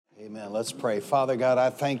Amen. Let's pray. Father God,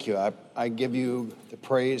 I thank you. I give you the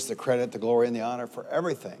praise, the credit, the glory, and the honor for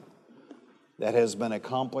everything that has been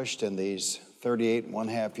accomplished in these 38 and one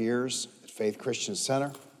half years at Faith Christian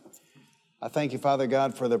Center. I thank you, Father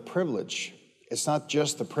God, for the privilege. It's not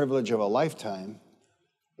just the privilege of a lifetime,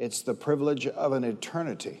 it's the privilege of an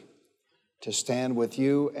eternity to stand with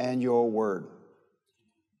you and your word.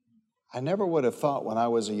 I never would have thought when I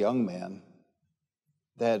was a young man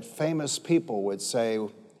that famous people would say,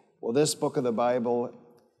 well, this book of the Bible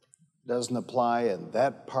doesn't apply, and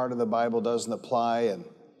that part of the Bible doesn't apply.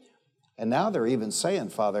 And now they're even saying,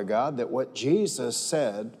 Father God, that what Jesus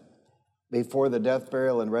said before the death,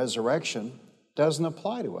 burial, and resurrection doesn't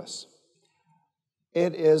apply to us.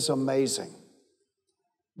 It is amazing.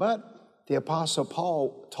 But the Apostle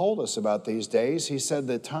Paul told us about these days. He said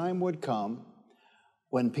the time would come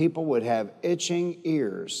when people would have itching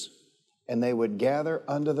ears and they would gather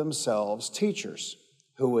unto themselves teachers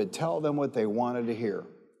who would tell them what they wanted to hear.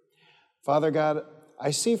 Father God,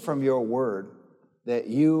 I see from your word that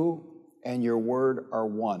you and your word are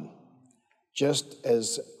one, just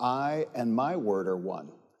as I and my word are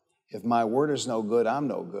one. If my word is no good, I'm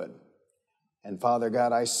no good. And Father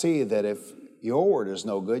God, I see that if your word is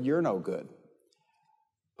no good, you're no good.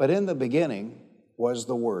 But in the beginning was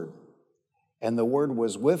the Word, and the Word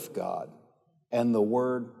was with God, and the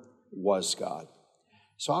Word was God.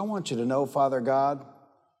 So I want you to know, Father God,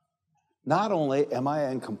 not only am I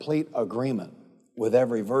in complete agreement with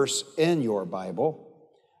every verse in your Bible,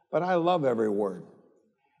 but I love every word.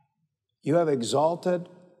 You have exalted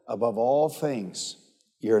above all things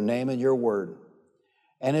your name and your word.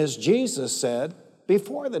 And as Jesus said,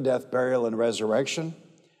 before the death, burial, and resurrection,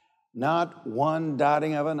 not one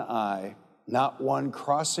dotting of an I, not one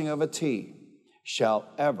crossing of a T shall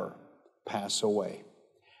ever pass away.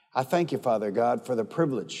 I thank you, Father God, for the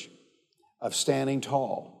privilege of standing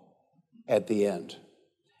tall at the end.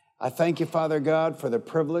 I thank you, Father God, for the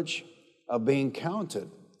privilege of being counted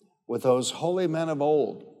with those holy men of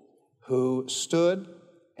old who stood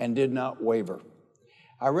and did not waver.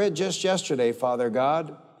 I read just yesterday, Father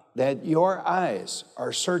God, that your eyes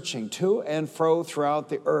are searching to and fro throughout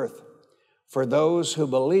the earth for those who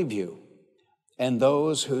believe you and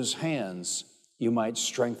those whose hands you might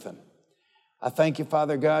strengthen. I thank you,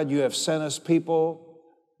 Father God, you have sent us people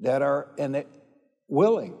that are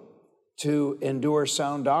willing to endure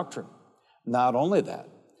sound doctrine. Not only that,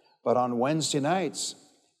 but on Wednesday nights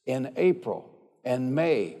in April and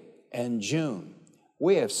May and June,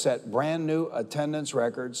 we have set brand new attendance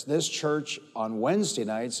records. This church on Wednesday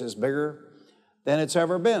nights is bigger than it's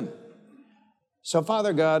ever been. So,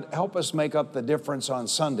 Father God, help us make up the difference on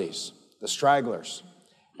Sundays, the stragglers.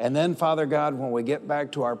 And then, Father God, when we get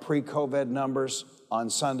back to our pre-COVID numbers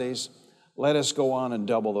on Sundays, let us go on and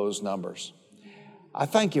double those numbers. I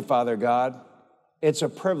thank you, Father God. It's a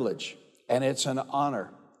privilege and it's an honor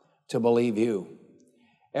to believe you.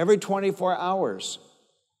 Every 24 hours,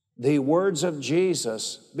 the words of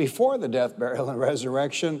Jesus before the death, burial, and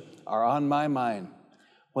resurrection are on my mind.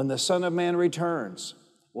 When the Son of Man returns,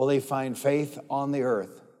 will he find faith on the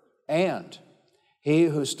earth? And he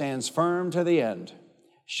who stands firm to the end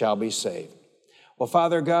shall be saved. Well,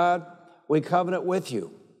 Father God, we covenant with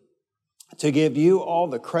you to give you all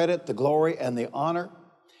the credit, the glory, and the honor.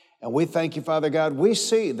 And we thank you, Father God. We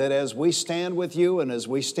see that as we stand with you and as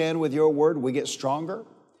we stand with your word, we get stronger,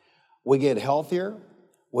 we get healthier,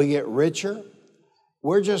 we get richer.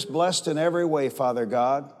 We're just blessed in every way, Father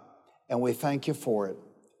God, and we thank you for it.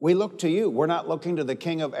 We look to you. We're not looking to the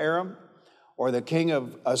king of Aram or the king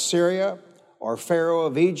of Assyria or Pharaoh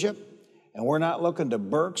of Egypt, and we're not looking to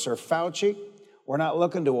Birx or Fauci. We're not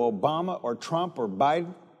looking to Obama or Trump or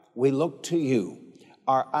Biden. We look to you.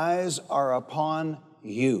 Our eyes are upon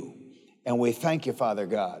you, and we thank you, Father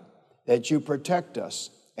God, that you protect us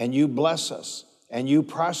and you bless us and you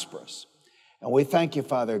prosper us. And we thank you,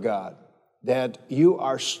 Father God, that you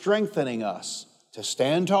are strengthening us to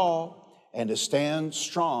stand tall and to stand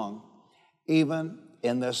strong even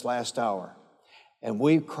in this last hour. And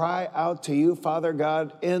we cry out to you, Father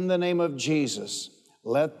God, in the name of Jesus,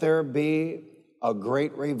 let there be a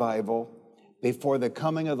great revival before the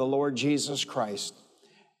coming of the Lord Jesus Christ,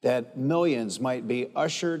 that millions might be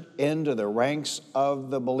ushered into the ranks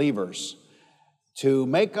of the believers to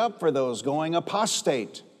make up for those going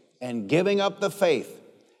apostate and giving up the faith.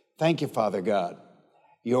 Thank you, Father God.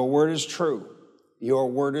 Your word is true. Your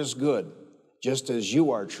word is good, just as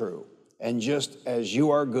you are true and just as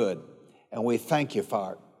you are good. And we thank you,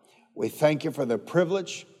 Father. We thank you for the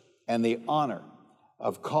privilege and the honor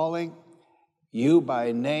of calling you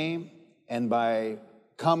by name and by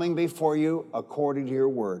coming before you according to your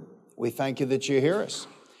word. We thank you that you hear us.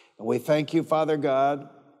 And we thank you, Father God,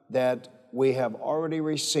 that we have already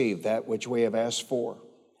received that which we have asked for.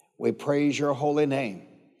 We praise your holy name.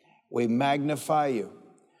 We magnify you.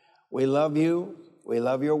 We love you. We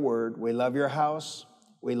love your word. We love your house.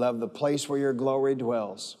 We love the place where your glory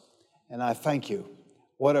dwells. And I thank you.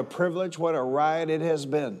 What a privilege, what a ride it has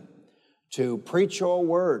been to preach your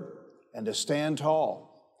word and to stand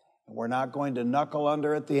tall. And we're not going to knuckle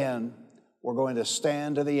under at the end. We're going to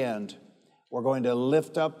stand to the end. We're going to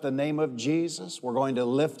lift up the name of Jesus. We're going to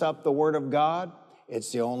lift up the word of God.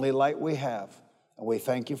 It's the only light we have. And we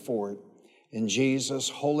thank you for it. In Jesus'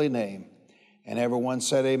 holy name. And everyone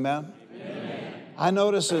said amen. Amen. I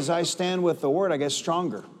notice as I stand with the word, I get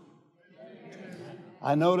stronger.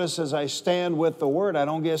 I notice as I stand with the word, I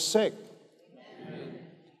don't get sick.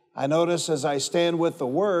 I notice as I stand with the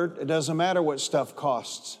word, it doesn't matter what stuff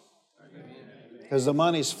costs, because the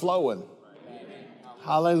money's flowing.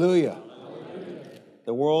 Hallelujah.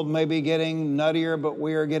 The world may be getting nuttier, but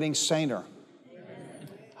we are getting saner.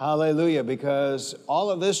 Hallelujah, because all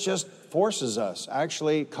of this just forces us,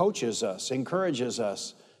 actually coaches us, encourages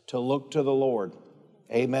us to look to the Lord.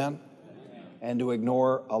 Amen. And to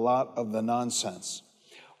ignore a lot of the nonsense.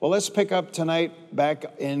 Well, let's pick up tonight back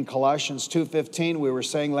in Colossians 2:15. We were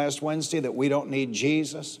saying last Wednesday that we don't need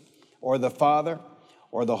Jesus or the Father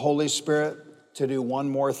or the Holy Spirit to do one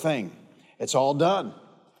more thing. It's all done.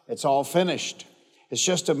 It's all finished. It's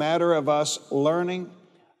just a matter of us learning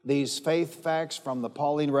these faith facts from the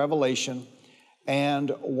Pauline revelation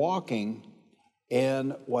and walking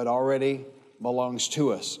in what already belongs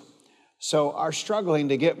to us. So our struggling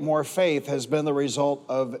to get more faith has been the result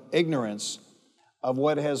of ignorance of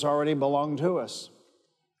what has already belonged to us.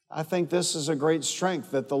 I think this is a great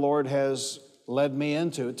strength that the Lord has led me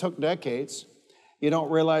into. It took decades. You don't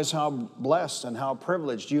realize how blessed and how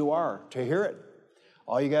privileged you are to hear it.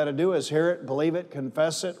 All you got to do is hear it, believe it,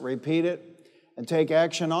 confess it, repeat it, and take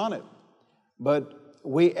action on it. But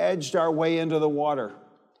we edged our way into the water.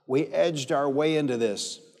 We edged our way into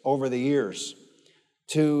this over the years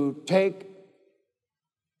to take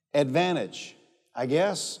advantage, I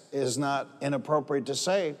guess is not inappropriate to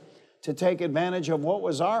say, to take advantage of what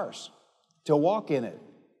was ours, to walk in it.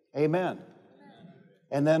 Amen.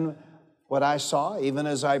 And then what I saw, even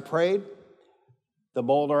as I prayed, the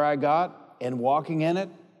bolder I got in walking in it,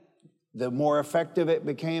 the more effective it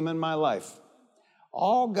became in my life.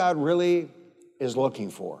 All God really is looking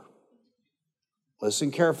for, listen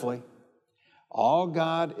carefully, all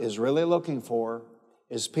God is really looking for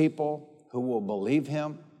is people who will believe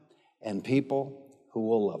Him and people who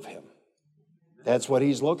will love Him. That's what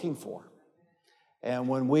He's looking for. And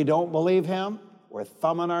when we don't believe Him, we're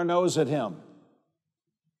thumbing our nose at Him.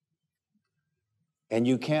 And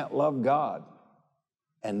you can't love God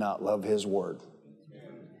and not love His Word.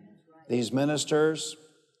 These ministers,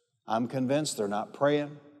 I'm convinced they're not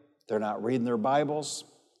praying. They're not reading their Bibles.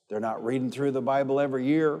 They're not reading through the Bible every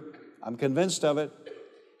year. I'm convinced of it.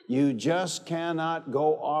 You just cannot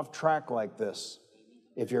go off track like this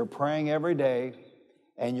if you're praying every day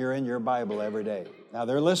and you're in your Bible every day. Now,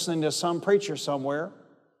 they're listening to some preacher somewhere.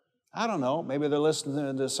 I don't know. Maybe they're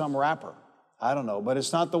listening to some rapper. I don't know. But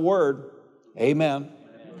it's not the Word. Amen.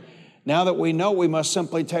 Now that we know, we must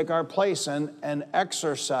simply take our place and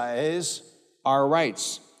exercise our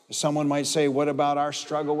rights. Someone might say, what about our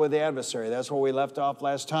struggle with the adversary? That's where we left off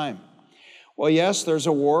last time. Well, yes, there's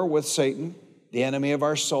a war with Satan, the enemy of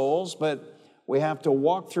our souls, but we have to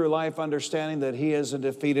walk through life understanding that he is a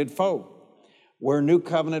defeated foe. We're new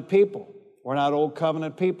covenant people. We're not old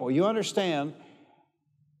covenant people. You understand,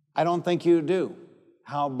 I don't think you do,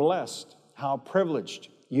 how blessed, how privileged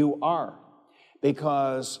you are,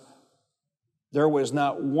 because there was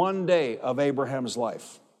not one day of Abraham's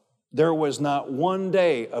life. There was not one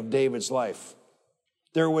day of David's life.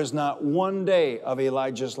 There was not one day of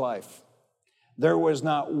Elijah's life. There was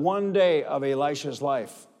not one day of Elisha's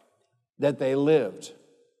life that they lived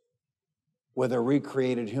with a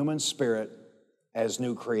recreated human spirit as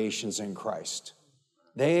new creations in Christ.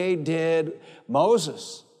 They did.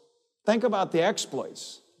 Moses, think about the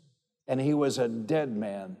exploits, and he was a dead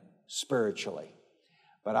man spiritually.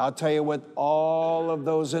 But I'll tell you what all of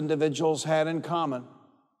those individuals had in common.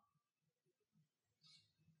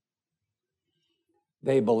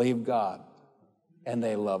 They believed God and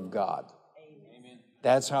they loved God. Amen.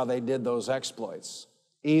 That's how they did those exploits,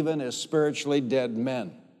 even as spiritually dead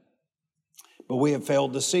men. But we have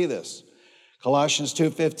failed to see this. Colossians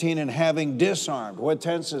 2:15, and having disarmed. What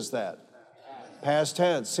tense is that? Past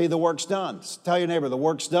tense. See, the work's done. Tell your neighbor, the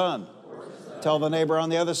work's done. Tell the neighbor on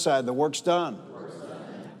the other side, the work's done.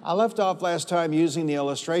 I left off last time using the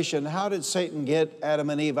illustration. How did Satan get Adam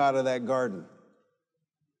and Eve out of that garden?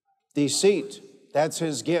 Deceit, that's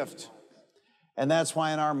his gift. And that's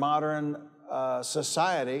why in our modern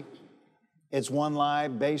society, it's one lie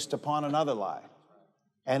based upon another lie.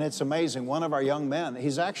 And it's amazing. One of our young men,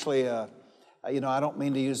 he's actually, I don't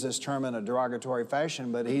mean to use this term in a derogatory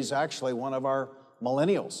fashion, but he's actually one of our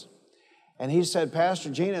millennials. And he said, Pastor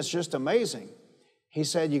Gene, it's just amazing. He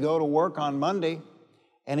said, you go to work on Monday,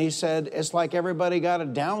 and he said, it's like everybody got a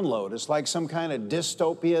download. It's like some kind of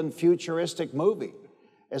dystopian, futuristic movie.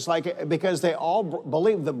 It's like, because they all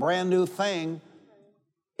believe the brand new thing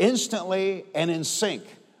instantly and in sync,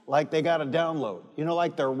 like they got a download.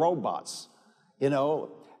 Like they're robots.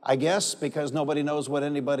 I guess because nobody knows what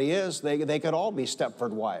anybody is, they could all be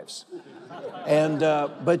Stepford wives. And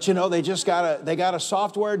but they just got a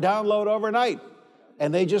software download overnight,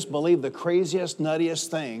 and they just believe the craziest, nuttiest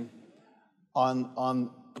thing on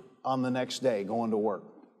the next day going to work.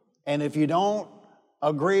 And if you don't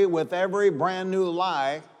agree with every brand new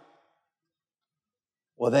lie,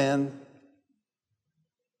 well then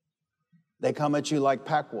they come at you like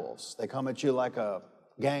pack wolves. They come at you like a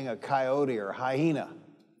gang of coyote or hyena.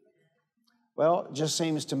 Well, it just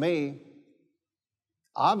seems to me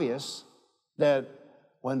obvious that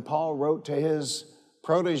when Paul wrote to his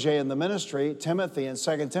protege in the ministry, Timothy, in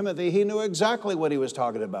 2 Timothy, he knew exactly what he was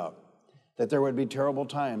talking about, that there would be terrible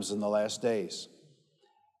times in the last days,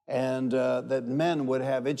 and that men would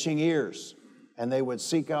have itching ears, and they would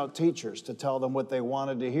seek out teachers to tell them what they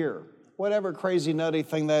wanted to hear, whatever crazy, nutty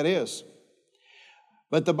thing that is.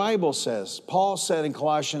 But the Bible says, Paul said in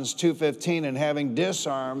Colossians 2:15, and having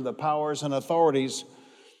disarmed the powers and authorities,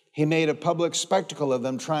 he made a public spectacle of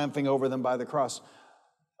them, triumphing over them by the cross.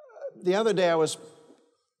 The other day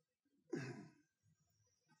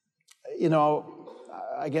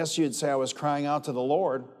I guess you'd say I was crying out to the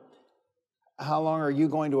Lord, how long are you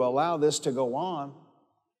going to allow this to go on?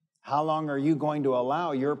 How long are you going to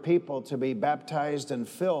allow your people to be baptized in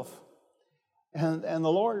filth? And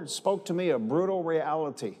the Lord spoke to me a brutal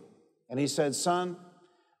reality. And he said, son,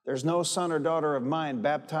 there's no son or daughter of mine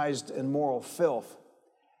baptized in moral filth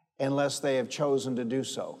unless they have chosen to do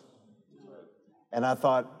so. And I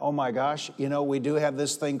thought, oh my gosh, we do have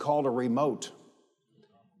this thing called a remote.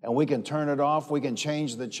 And we can turn it off, we can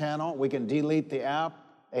change the channel, we can delete the app.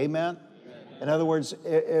 Amen? In other words,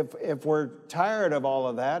 if we're tired of all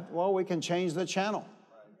of that, well, we can change the channel.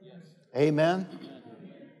 Amen?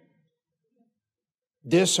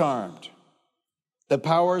 Disarmed the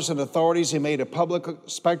powers and authorities, he made a public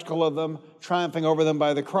spectacle of them, triumphing over them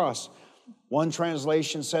by the cross. One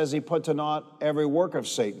translation says he put to naught every work of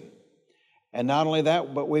Satan. And not only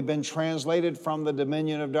that, but we've been translated from the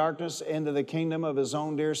dominion of darkness into the kingdom of his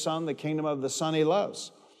own dear Son, the kingdom of the Son he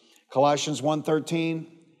loves. Colossians 1:13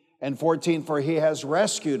 and 14, for he has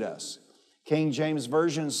rescued us. King James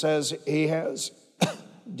Version says he has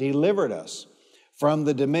delivered us from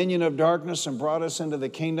the dominion of darkness and brought us into the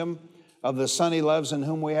kingdom of the Son he loves, in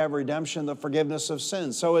whom we have redemption, the forgiveness of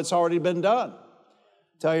sins. So it's already been done.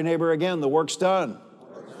 Tell your neighbor again, the work's done.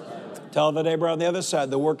 Tell the neighbor on the other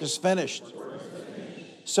side, the work is finished.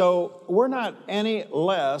 So we're not any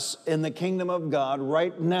less in the kingdom of God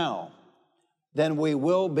right now than we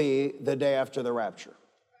will be the day after the rapture.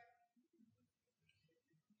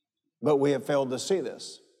 But we have failed to see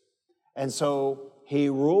this. And so he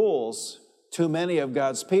rules too many of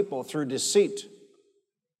God's people through deceit.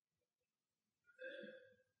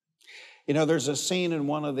 There's a scene in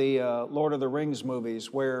one of the Lord of the Rings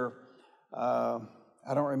movies where, I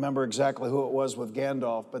don't remember exactly who it was with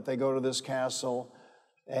Gandalf, but they go to this castle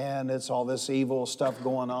and it's all this evil stuff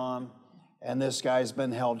going on, and this guy's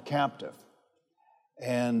been held captive.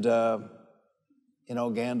 And,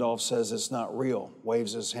 Gandalf says it's not real,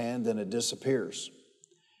 waves his hand and it disappears.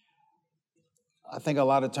 I think a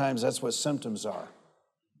lot of times that's what symptoms are.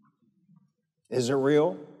 Is it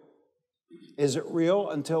real? Is it real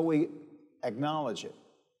until we acknowledge it?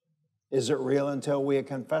 Is it real until we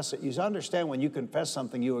confess it? You understand, when you confess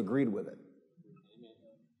something, you agreed with it.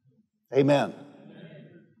 Amen.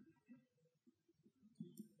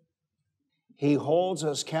 He holds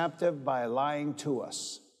us captive by lying to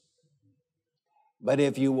us. But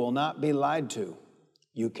if you will not be lied to,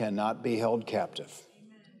 you cannot be held captive.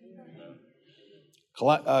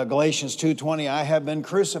 Galatians 2:20, I have been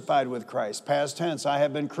crucified with Christ. Past tense, I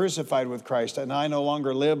have been crucified with Christ, and I no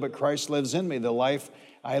longer live, but Christ lives in me. The life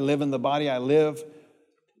I live in the body, I live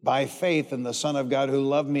by faith in the Son of God who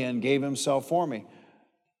loved me and gave himself for me.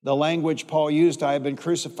 The language Paul used, I have been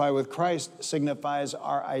crucified with Christ, signifies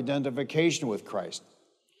our identification with Christ.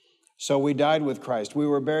 So we died with Christ. We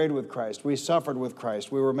were buried with Christ. We suffered with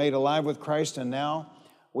Christ. We were made alive with Christ, and now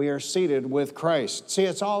we are seated with Christ. See,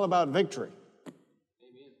 it's all about victory.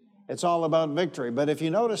 It's all about victory. But if you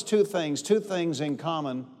notice two things in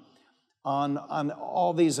common on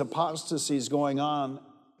all these apostasies going on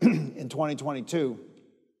in 2022,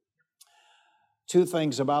 two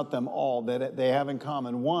things about them all that they have in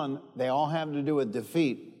common. One, they all have to do with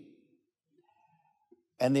defeat.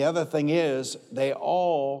 And the other thing is, they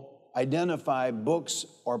all identify books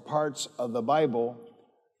or parts of the Bible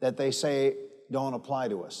that they say don't apply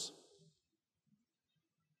to us.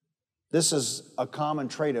 This is a common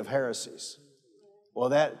trait of heresies. Well,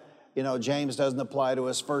 James doesn't apply to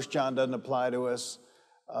us. 1 John doesn't apply to us.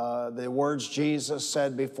 The words Jesus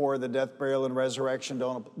said before the death, burial, and resurrection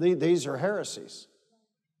don't apply. These are heresies.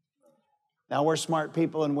 Now, we're smart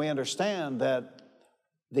people and we understand that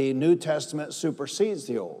the New Testament supersedes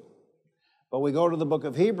the Old. But we go to the book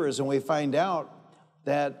of Hebrews and we find out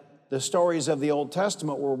that the stories of the Old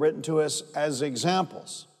Testament were written to us as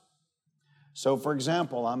examples. So, for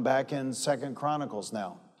example, I'm back in 2 Chronicles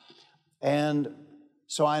now. And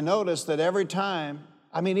so I noticed that every time,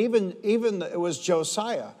 even it was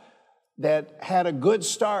Josiah that had a good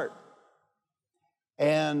start.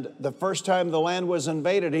 And the first time the land was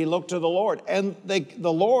invaded, he looked to the Lord. And they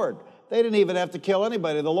didn't even have to kill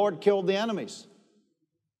anybody. The Lord killed the enemies.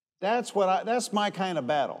 That's my kind of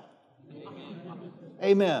battle.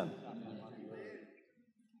 Amen.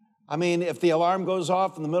 If the alarm goes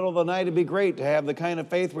off in the middle of the night, it'd be great to have the kind of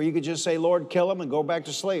faith where you could just say, Lord, kill them, and go back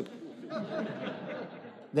to sleep.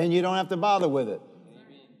 Then you don't have to bother with it.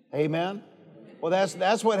 Amen? Well,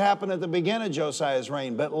 that's what happened at the beginning of Josiah's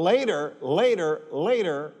reign. But later,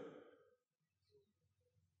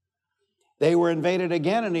 they were invaded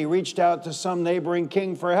again, and he reached out to some neighboring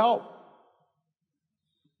king for help.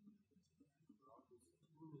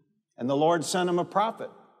 And the Lord sent him a prophet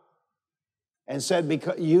and said,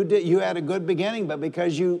 because you had a good beginning, but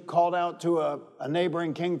because you called out to a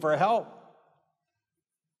neighboring king for help,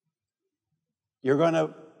 you're going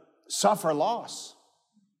to suffer loss.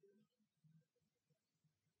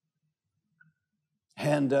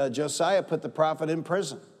 And Josiah put the prophet in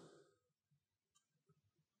prison.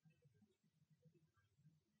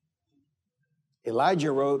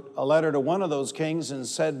 Elijah wrote a letter to one of those kings and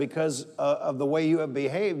said, because of the way you have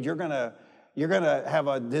behaved, you're going to have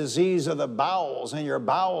a disease of the bowels, and your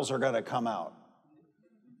bowels are going to come out.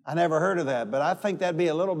 I never heard of that, but I think that'd be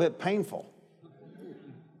a little bit painful.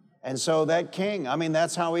 And so that king,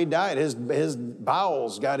 that's how he died. His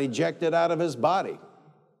bowels got ejected out of his body.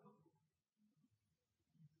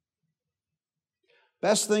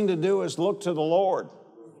 Best thing to do is look to the Lord.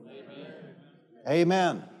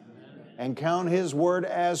 Amen. And count His word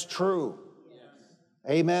as true.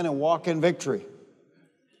 Amen. And walk in victory.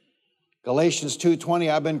 Galatians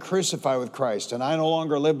 2:20, I've been crucified with Christ, and I no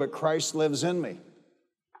longer live, but Christ lives in me.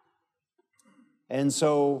 And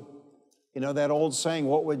so, that old saying,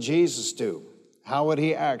 what would Jesus do? How would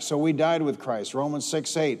He act? So we died with Christ. Romans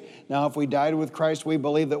 6:8. Now, if we died with Christ, we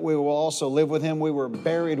believe that we will also live with Him. We were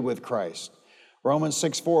buried with Christ. Romans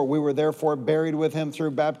 6:4, we were therefore buried with Him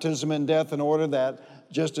through baptism and death, in order that,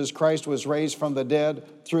 just as Christ was raised from the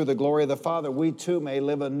dead through the glory of the Father, we too may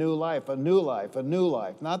live a new life, a new life, a new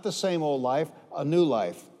life. Not the same old life, a new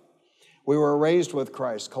life. We were raised with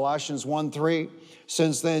Christ. Colossians 1:3,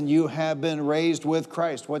 since then you have been raised with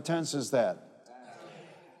Christ. What tense is that?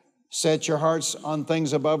 Set your hearts on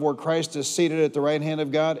things above, where Christ is seated at the right hand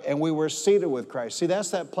of God, and we were seated with Christ. See, that's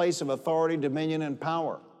that place of authority, dominion, and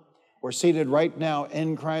power. We're seated right now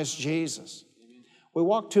in Christ Jesus. We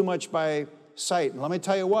walk too much by sight. And let me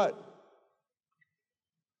tell you what.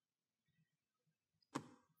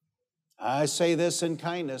 I say this in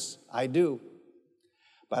kindness. I do.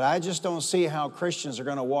 But I just don't see how Christians are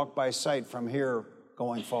going to walk by sight from here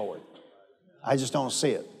going forward. I just don't see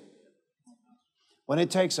it. When it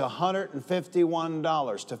takes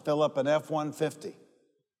 $151 to fill up an F-150,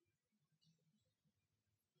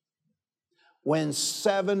 when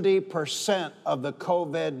 70% of the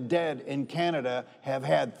COVID dead in Canada have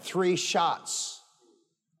had 3 shots.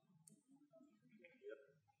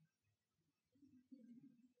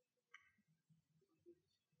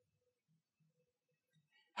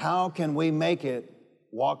 How can we make it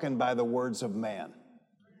walking by the words of man?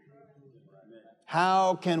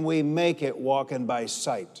 How can we make it walking by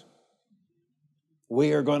sight?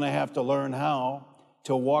 We are going to have to learn how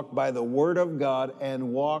to walk by the Word of God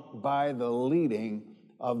and walk by the leading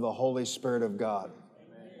of the Holy Spirit of God.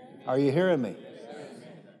 Are you hearing me?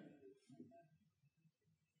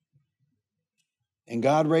 And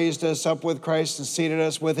God raised us up with Christ and seated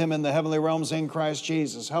us with Him in the heavenly realms in Christ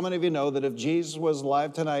Jesus. How many of you know that if Jesus was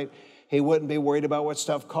alive tonight, He wouldn't be worried about what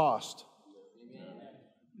stuff cost?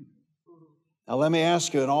 Now let me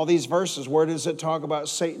ask you, in all these verses, where does it talk about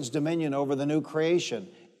Satan's dominion over the new creation?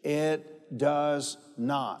 It does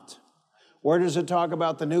not. Where does it talk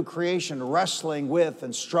about the new creation wrestling with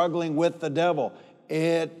and struggling with the devil?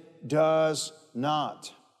 It does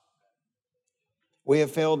not. We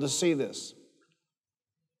have failed to see this.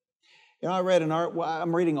 You know,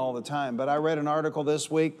 I'm reading all the time, but I read an article this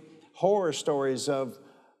week, horror stories of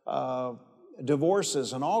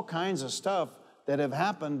divorces and all kinds of stuff that have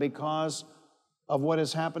happened because of what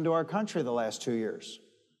has happened to our country the last 2 years.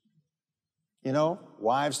 You know,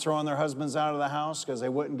 wives throwing their husbands out of the house because they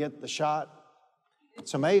wouldn't get the shot.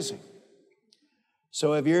 It's amazing.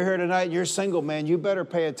 So if you're here tonight and you're single, man, you better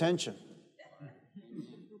pay attention.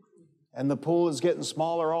 And the pool is getting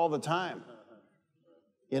smaller all the time.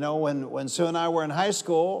 You know, when Sue and I were in high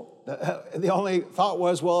school, the only thought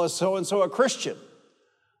was, well, is so-and-so a Christian?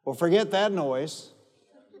 Well, forget that noise,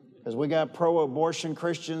 because we got pro-abortion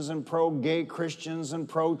Christians and pro-gay Christians and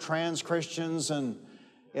pro-trans Christians and,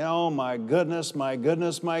 you know, my goodness, my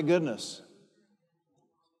goodness, my goodness.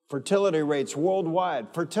 Fertility rates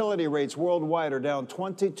worldwide are down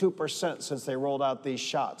 22% since they rolled out these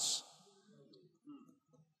shots.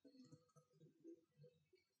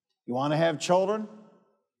 You want to have children?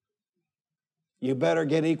 You better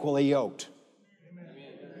get equally yoked.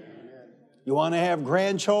 You want to have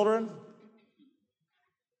grandchildren?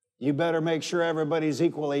 You better make sure everybody's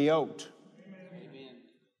equally yoked.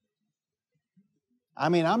 I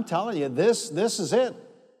mean, I'm telling you, this is it.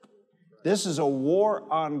 This is a war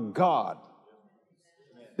on God.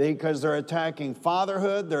 Because they're attacking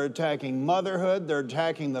fatherhood, they're attacking motherhood, they're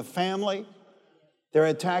attacking the family, they're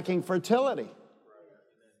attacking fertility.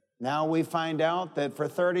 Now we find out that for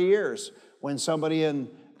 30 years, when somebody in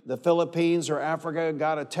the Philippines or Africa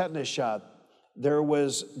got a tetanus shot, there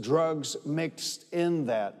was drugs mixed in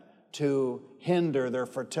that to hinder their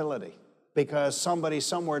fertility because somebody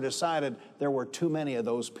somewhere decided there were too many of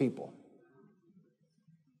those people.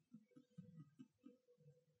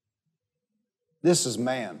 This is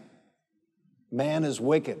man. Man is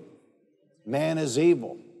wicked. Man is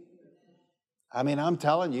evil. I mean, I'm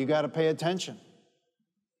telling you, you got to pay attention.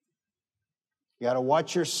 You got to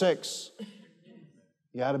watch your six.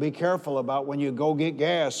 You got to be careful about when you go get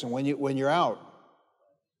gas and when you're out.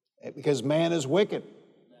 Because man is wicked.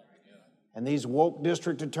 And these woke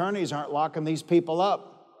district attorneys aren't locking these people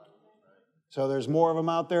up. So there's more of them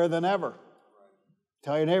out there than ever.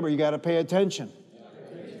 Tell your neighbor, you got to pay attention.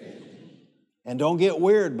 And don't get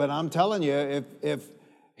weird, but I'm telling you, if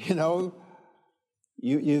you know,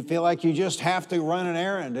 you feel like you just have to run an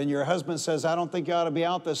errand and your husband says, I don't think you ought to be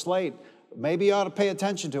out this late, maybe you ought to pay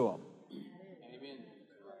attention to him. Amen.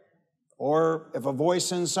 Or if a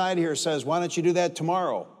voice inside here says, why don't you do that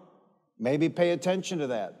tomorrow? Maybe pay attention to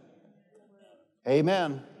that.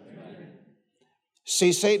 Amen. Amen.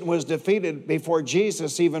 See, Satan was defeated before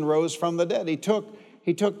Jesus even rose from the dead. He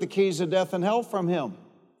took the keys of death and hell from him.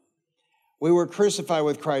 We were crucified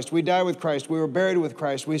with Christ. We died with Christ. We were buried with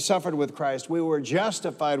Christ. We suffered with Christ. We were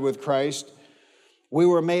justified with Christ. We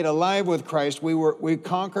were made alive with Christ. We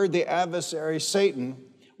conquered the adversary, Satan,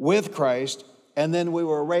 with Christ. And then we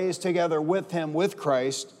were raised together with him, with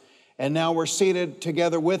Christ. And now we're seated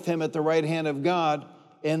together with him at the right hand of God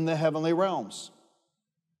in the heavenly realms.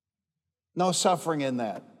 No suffering in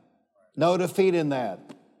that. No defeat in that.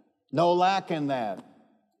 No lack in that.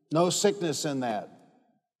 No sickness in that.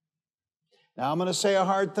 Now, I'm going to say a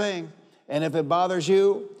hard thing, and if it bothers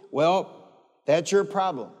you, well, that's your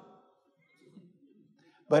problem.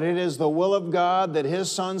 But it is the will of God that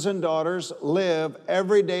his sons and daughters live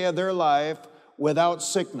every day of their life without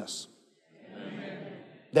sickness. Amen.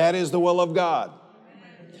 That is the will of God.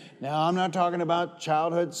 Now, I'm not talking about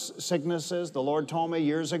childhood sicknesses. The Lord told me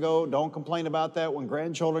years ago, don't complain about that. When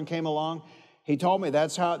grandchildren came along, he told me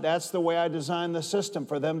that's the way I designed the system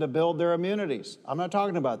for them to build their immunities. I'm not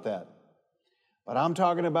talking about that. But I'm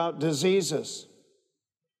talking about diseases.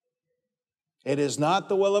 It is not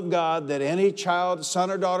the will of God that any child,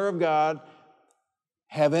 son or daughter of God,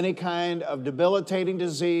 have any kind of debilitating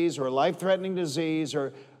disease or life-threatening disease.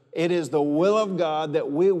 Or it is the will of God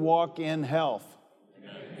that we walk in health.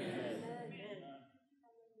 Amen.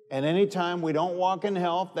 And anytime we don't walk in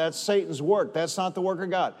health, that's Satan's work. That's not the work of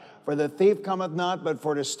God. For the thief cometh not, but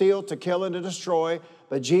for to steal, to kill, and to destroy.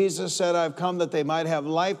 But Jesus said, I've come that they might have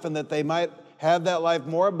life and that they might have that life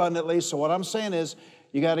more abundantly. So what I'm saying is,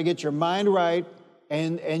 you got to get your mind right,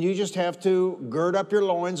 and you just have to gird up your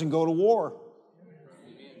loins and go to war.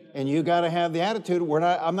 And you got to have the attitude,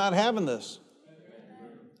 I'm not having this.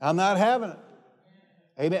 I'm not having it.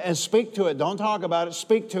 Amen. And speak to it. Don't talk about it.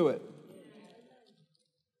 Speak to it.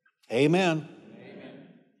 Amen.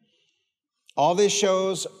 All this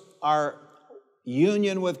shows our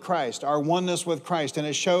union with Christ, our oneness with Christ, and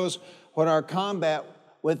it shows what our combat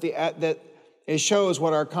with the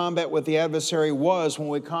adversary was when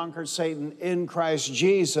we conquered Satan in Christ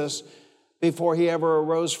Jesus before he ever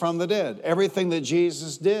arose from the dead. Everything that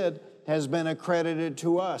Jesus did has been accredited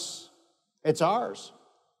to us. It's ours.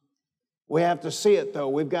 We have to see it, though.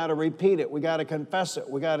 We've got to repeat it. We've got to confess it.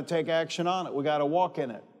 We've got to take action on it. We've got to walk in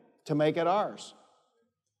it to make it ours.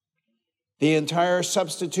 The entire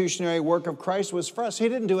substitutionary work of Christ was for us. He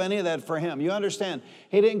didn't do any of that for him. You understand?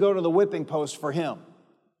 He didn't go to the whipping post for him.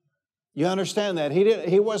 You understand that?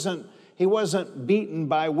 He wasn't beaten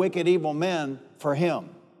by wicked, evil men for him.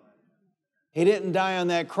 He didn't die on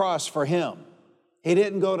that cross for him. He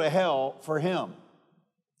didn't go to hell for him.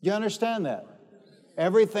 You understand that?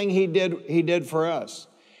 Everything he did for us.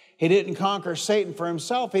 He didn't conquer Satan for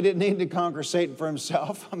himself. He didn't need to conquer Satan for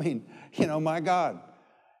himself. I mean, my God.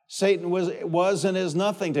 Satan was and is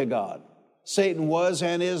nothing to God. Satan was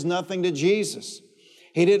and is nothing to Jesus.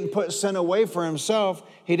 He didn't put sin away for himself.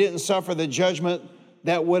 He didn't suffer the judgment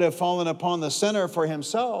that would have fallen upon the sinner for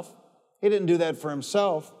himself. He didn't do that for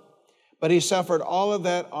himself. But he suffered all of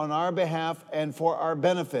that on our behalf and for our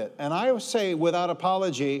benefit. And I would say without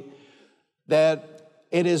apology that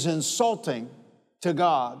it is insulting to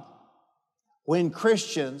God when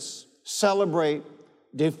Christians celebrate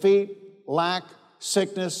defeat, lack,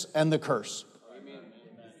 sickness, and the curse. Amen.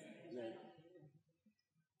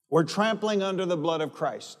 We're trampling under the blood of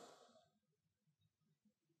Christ.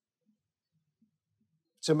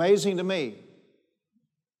 It's amazing to me.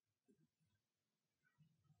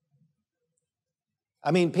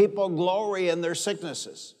 I mean, people glory in their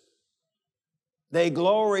sicknesses. They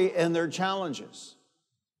glory in their challenges.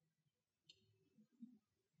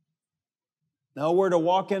 No, we're to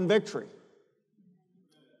walk in victory.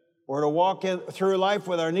 We're to walk through life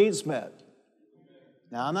with our needs met.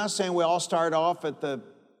 Now, I'm not saying we all start off at the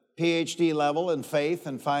PhD level in faith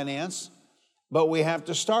and finance, but we have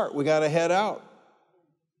to start. We got to head out.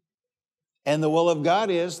 And the will of God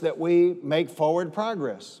is that we make forward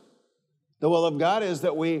progress. The will of God is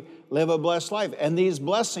that we live a blessed life. And these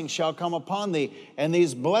blessings shall come upon thee, and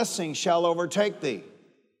these blessings shall overtake thee.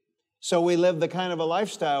 So we live the kind of a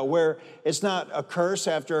lifestyle where it's not a curse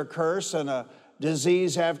after a curse and a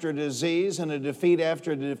disease after disease and a defeat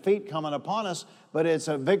after defeat coming upon us, but it's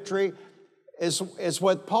a victory. It's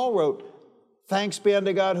what Paul wrote. Thanks be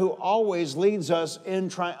unto God who always leads us in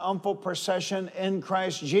triumphal procession in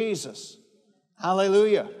Christ Jesus.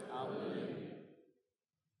 Hallelujah. Hallelujah.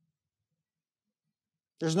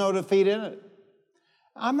 There's no defeat in it.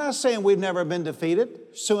 I'm not saying we've never been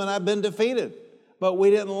defeated. Sue and I have been defeated, but we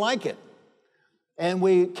didn't like it. And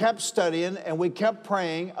we kept studying and we kept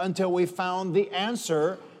praying until we found the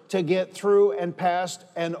answer to get through and past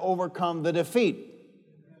and overcome the defeat.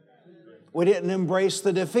 We didn't embrace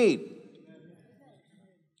the defeat.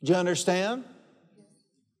 Do you understand?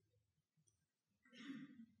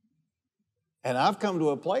 And I've come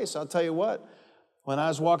to a place, I'll tell you what, when I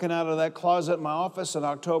was walking out of that closet in my office in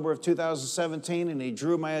October of 2017 and he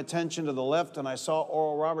drew my attention to the left and I saw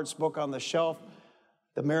Oral Roberts' book on the shelf,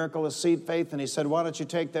 The Miracle of Seed Faith, and he said, why don't you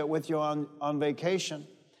take that with you on vacation?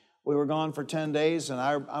 We were gone for 10 days, and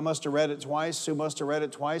I must have read it twice. Sue must have read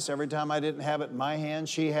it twice. Every time I didn't have it in my hand,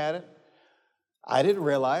 she had it. I didn't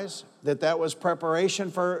realize that was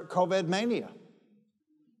preparation for COVID mania.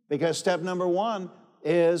 Because step number one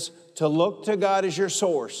is to look to God as your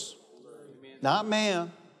source, not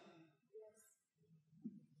man.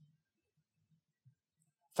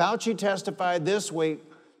 Fauci testified this week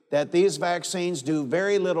that these vaccines do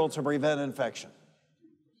very little to prevent infection.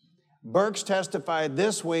 Birx testified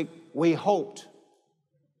this week, we hoped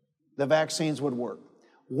the vaccines would work.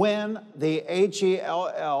 When the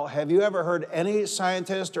HELL, have you ever heard any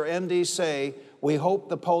scientist or MD say, we hope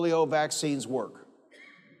the polio vaccines work?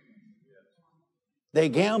 They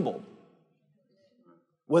gambled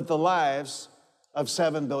with the lives of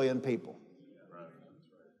 7 billion people.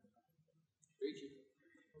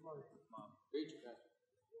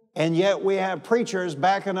 And yet we have preachers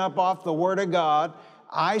backing up off the Word of God.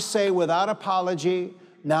 I say without apology,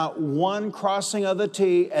 not one crossing of the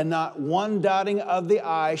T and not one dotting of the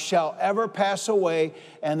I shall ever pass away,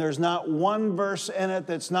 and there's not one verse in it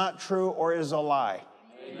that's not true or is a lie.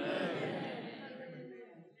 Amen.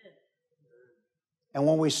 And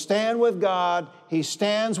when we stand with God, He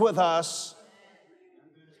stands with us.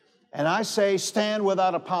 And I say stand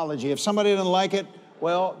without apology. If somebody didn't like it,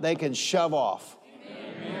 well, they can shove off.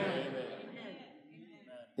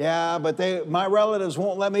 Yeah, but my relatives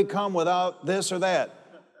won't let me come without this or that.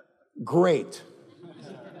 Great.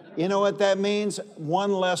 You know what that means?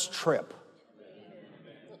 One less trip.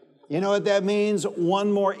 You know what that means?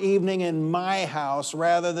 One more evening in my house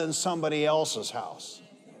rather than somebody else's house.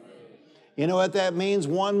 You know what that means?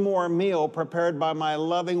 One more meal prepared by my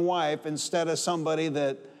loving wife instead of somebody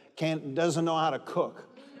that doesn't know how to cook.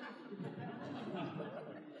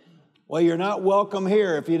 Well, you're not welcome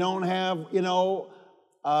here if you don't have, the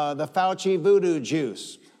Fauci voodoo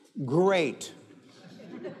juice. Great.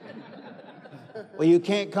 Well, you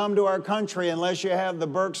can't come to our country unless you have the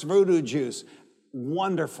Burke's voodoo juice.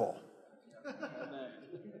 Wonderful.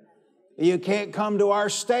 You can't come to our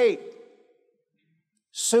state.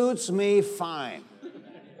 Suits me fine.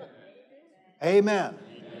 Amen.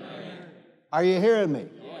 Are you hearing me?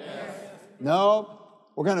 Yes. No,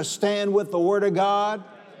 we're going to stand with the Word of God.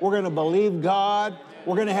 We're going to believe God.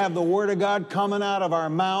 We're going to have the Word of God coming out of our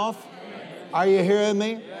mouth. Are you hearing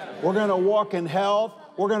me? We're going to walk in health.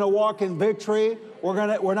 We're going to walk in victory. We're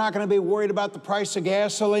not going to be worried about the price of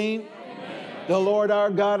gasoline. The Lord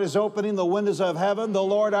our God is opening the windows of heaven. The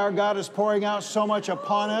Lord our God is pouring out so much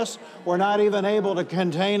upon us, we're not even able to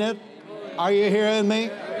contain it. Are you hearing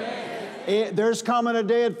me? There's coming a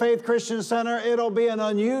day at Faith Christian Center, it'll be an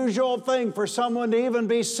unusual thing for someone to even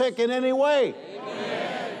be sick in any way.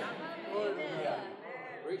 Amen.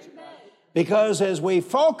 Because as we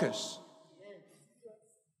focus,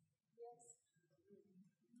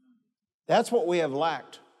 that's what we have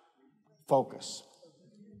lacked, focus.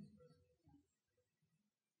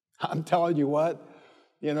 I'm telling you what,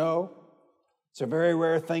 it's a very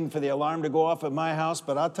rare thing for the alarm to go off at my house,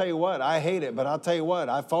 but I'll tell you what, I hate it, but I'll tell you what,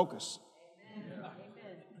 I focus. Amen.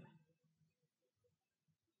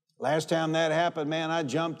 Last time that happened, man, I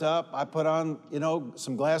jumped up, I put on,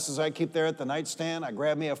 some glasses I keep there at the nightstand, I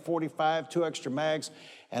grabbed me a 45, 2 extra mags,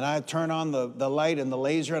 and I turn on the light and the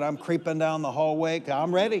laser, and I'm creeping down the hallway,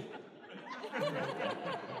 I'm ready.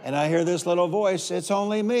 And I hear this little voice, it's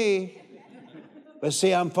only me. But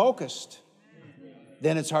see, I'm focused.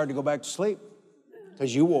 Then it's hard to go back to sleep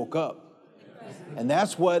because you woke up. And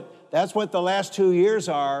that's what the last 2 years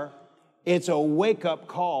are. It's a wake-up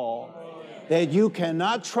call that you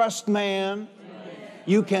cannot trust man.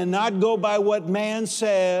 You cannot go by what man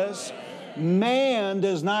says. Man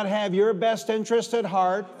does not have your best interest at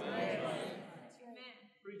heart.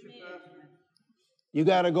 You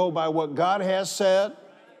got to go by what God has said.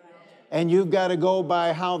 And you've got to go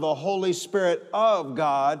by how the Holy Spirit of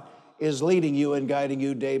God is leading you and guiding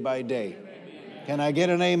you day by day. Can I get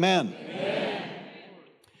an amen? Amen.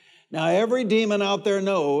 Now, every demon out there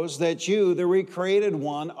knows that you, the recreated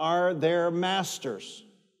one, are their masters.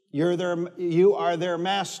 You are their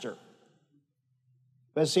master.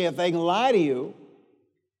 But see, if they can lie to you,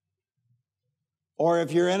 or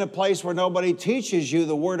if you're in a place where nobody teaches you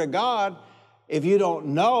the Word of God, if you don't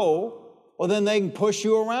know, well, then they can push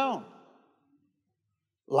you around.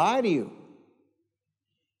 Lie to you.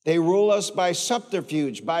 They rule us by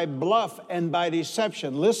subterfuge, by bluff, and by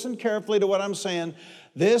deception. Listen carefully to what I'm saying.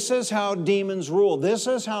 This is how demons rule. This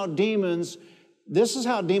is how demons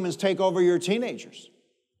take over your teenagers.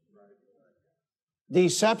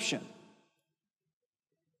 Deception.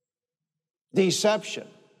 Deception.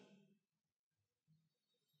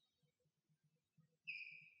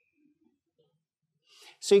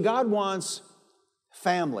 See, God wants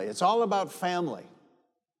family. It's all about family.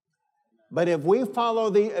 But if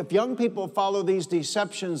young people follow these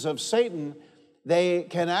deceptions of Satan, they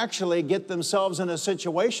can actually get themselves in a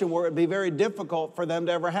situation where it'd be very difficult for them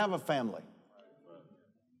to ever have a family.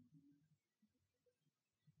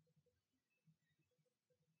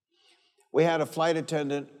 We had a flight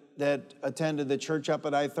attendant that attended the church up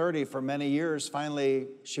at I-30 for many years. Finally,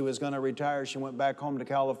 she was going to retire. She went back home to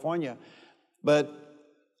California. But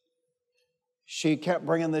she kept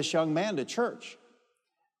bringing this young man to church.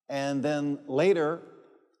 And then later,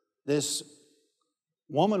 this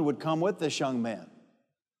woman would come with this young man,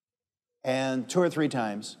 and 2 or 3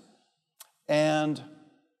 times. And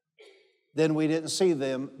then we didn't see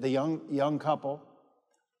them, the young couple.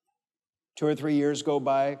 2 or 3 years go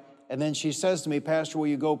by, and then she says to me, Pastor, will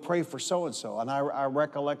you go pray for so-and-so? And I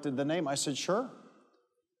recollected the name. I said, sure.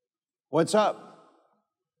 What's up?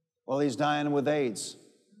 Well, he's dying with AIDS.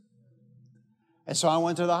 And so I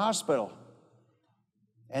went to the hospital.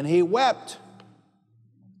 And he wept.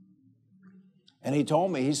 And he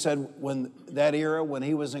told me, he said, when that era, when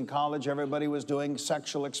he was in college, everybody was doing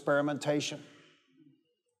sexual experimentation.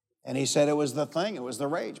 And he said it was the thing, it was the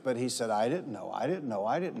rage. But he said, I didn't know.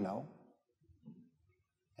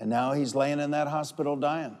 And now he's laying in that hospital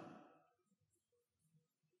dying.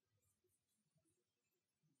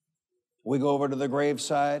 We go over to the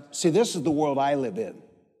graveside. See, this is the world I live in,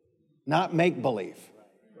 not make-believe.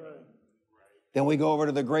 Then we go over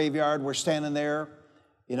to the graveyard. We're standing there,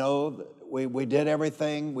 You know, we did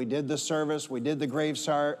everything. We did the service. We did the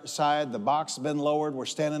graveside. The box has been lowered. We're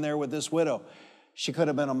standing there with this widow. She could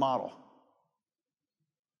have been a model.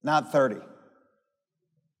 Not 30.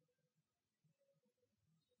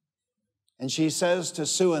 And she says to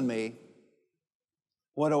Sue and me,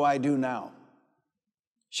 what do I do now?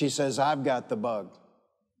 She says, I've got the bug.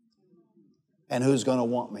 And who's going to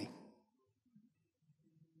want me?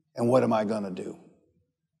 And what am I going to do?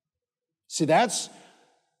 See, that's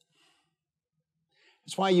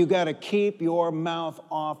why you got to keep your mouth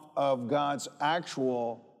off of God's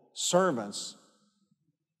actual servants,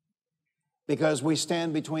 because we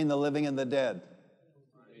stand between the living and the dead.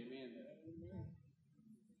 Amen.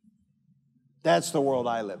 That's the world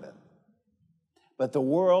I live in. But the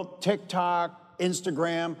world, TikTok,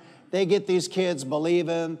 Instagram, they get these kids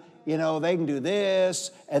believing, you know, they can do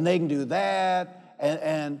this and they can do that,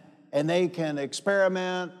 and they can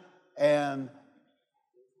experiment. And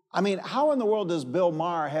I mean, how in the world does Bill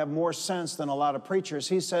Maher have more sense than a lot of preachers?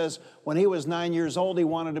 He says when he was 9 years old, he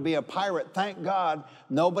wanted to be a pirate. Thank God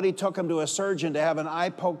nobody took him to a surgeon to have an eye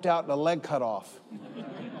poked out and a leg cut off.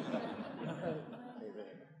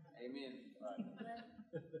 Amen.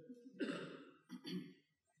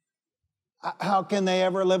 How can they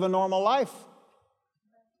ever live a normal life?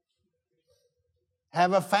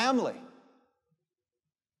 Have a family?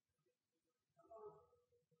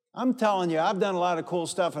 I'm telling you, I've done a lot of cool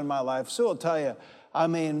stuff in my life. Sue will tell you,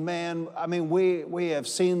 we have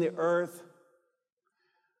seen the earth.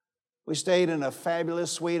 We stayed in a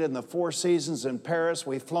fabulous suite in the Four Seasons in Paris.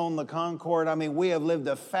 We've flown the Concorde. I mean, we have lived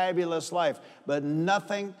a fabulous life. But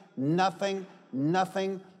nothing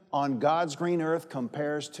on God's green earth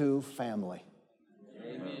compares to family.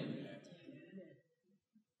 Amen.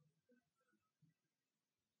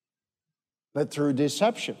 But through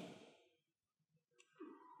deception,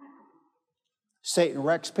 Satan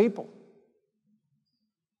wrecks people.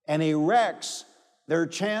 And he wrecks their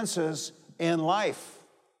chances in life.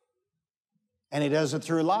 And he does it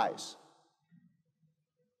through lies.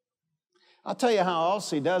 I'll tell you how else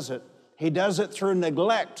he does it. He does it through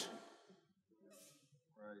neglect.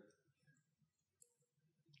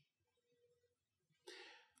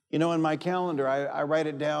 You know, in my calendar, I write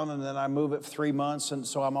it down and then I move it 3 months, and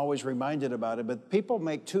so I'm always reminded about it. But people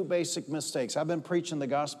make two basic mistakes. I've been preaching the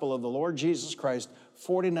gospel of the Lord Jesus Christ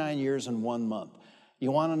 49 years and 1 month.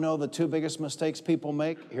 You want to know the two biggest mistakes people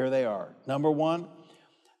make? Here they are. Number one,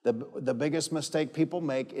 the biggest mistake people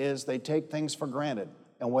make is they take things for granted.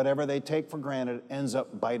 And whatever they take for granted ends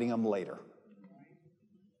up biting them later.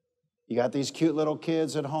 You got these cute little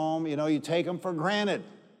kids at home, you know, you take them for granted.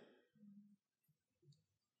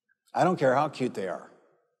 I don't care how cute they are.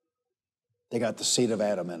 They got the seed of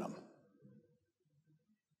Adam in them.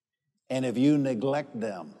 And if you neglect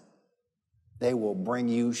them, they will bring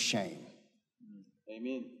you shame.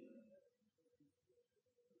 Amen.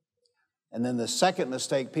 And then the second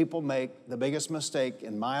mistake people make, the biggest mistake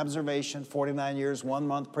in my observation, 49 years, 1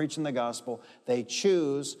 month preaching the gospel, they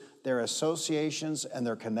choose their associations and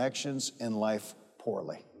their connections in life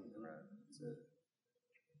poorly.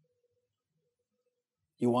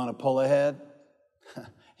 You want to pull ahead?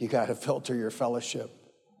 You got to filter your fellowship.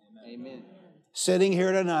 Amen. Sitting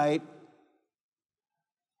here tonight,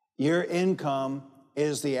 your income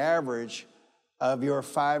is the average of your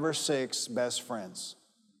 5 or 6 best friends.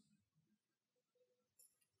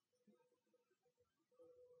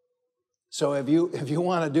 So if you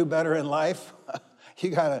want to do better in life,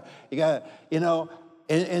 you gotta, you know,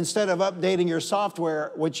 instead of updating your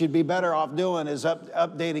software, what you'd be better off doing is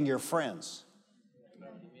updating your friends.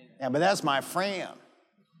 Yeah, but that's my friend.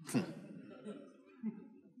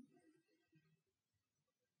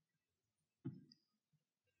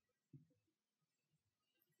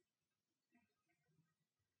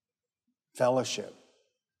 Fellowship.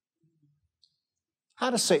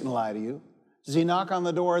 How does Satan lie to you? Does he knock on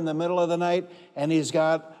the door in the middle of the night and he's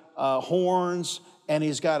got horns and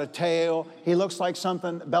he's got a tail? He looks like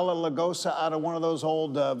something, Bela Lugosi out of one of those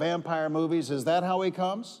old vampire movies. Is that how he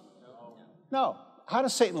comes? No. How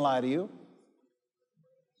does Satan lie to you?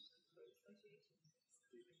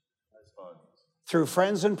 Through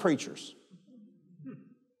friends and preachers.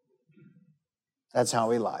 That's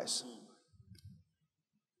how he lies.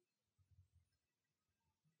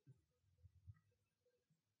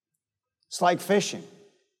 It's like fishing.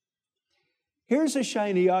 Here's a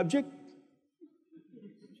shiny object.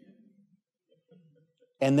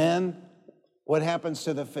 And then what happens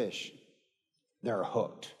to the fish? They're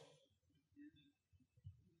hooked.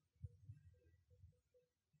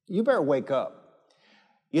 You better wake up.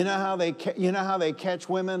 You know how they catch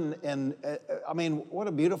women? And I mean, what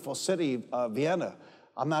a beautiful city, Vienna.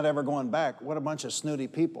 I'm not ever going back. What a bunch of snooty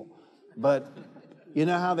people. But you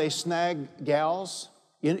know how they snag gals?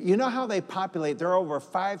 You know how they populate? There are over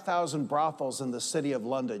 5,000 brothels in the city of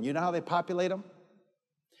London. You know how they populate them?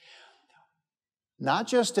 Not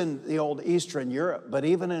just in the old Eastern Europe, but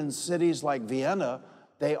even in cities like Vienna,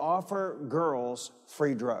 they offer girls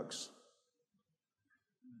free drugs.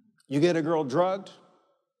 You get a girl drugged,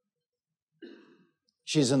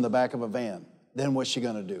 she's in the back of a van. Then what's she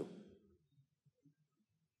going to do?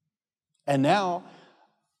 And now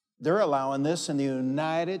they're allowing this in the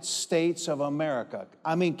United States of America.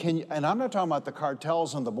 I mean, and I'm not talking about the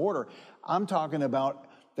cartels on the border. I'm talking about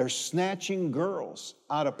they're snatching girls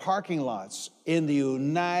out of parking lots in the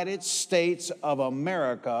United States of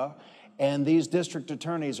America, and these district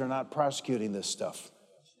attorneys are not prosecuting this stuff.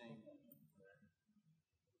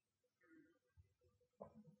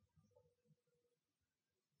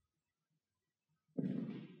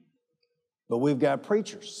 But we've got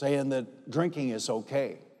preachers saying that drinking is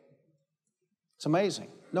okay. It's amazing.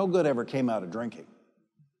 No good ever came out of drinking.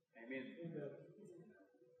 Amen.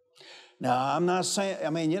 Now, I'm not saying, I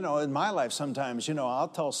mean, in my life sometimes, I'll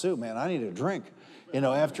tell Sue, man, I need a drink.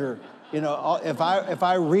 After, if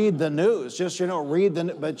I read the news, just, read the,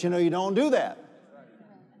 but, you don't do that.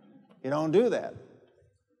 You don't do that.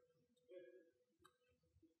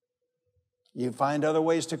 You find other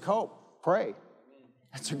ways to cope. Pray.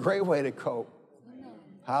 That's a great way to cope.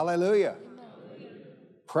 Hallelujah.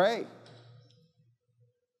 Pray.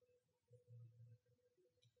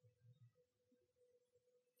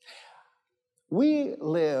 We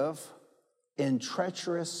live in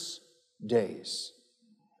treacherous days,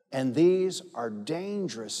 and these are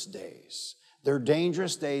dangerous days. They're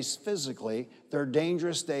dangerous days physically, they're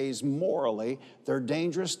dangerous days morally, they're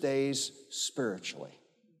dangerous days spiritually.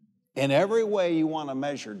 In every way you want to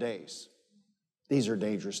measure days, these are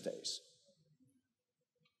dangerous days.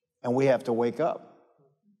 And we have to wake up,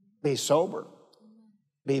 be sober,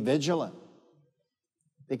 be vigilant,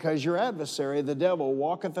 because your adversary, the devil,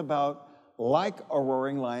 walketh about like a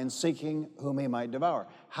roaring lion, seeking whom he might devour.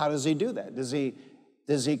 How does he do that? Does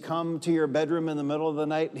he come to your bedroom in the middle of the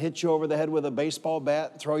night and hit you over the head with a baseball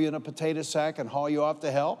bat, throw you in a potato sack, and haul you off to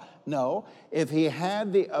hell? No. If he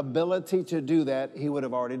had the ability to do that, he would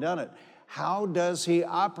have already done it. How does he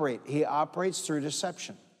operate? He operates through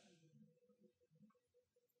deception.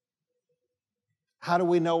 How do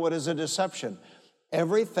we know what is a deception?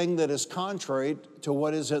 Everything that is contrary to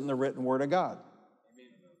what is in the written word of God.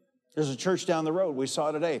 There's a church down the road. We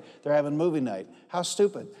saw today. They're having movie night. How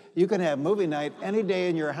stupid. You can have movie night any day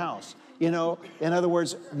in your house. In other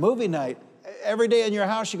words, movie night. Every day in your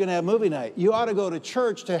house you can have movie night. You ought to go to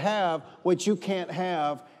church to have what you can't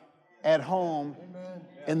have at home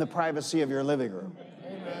in the privacy of your living room.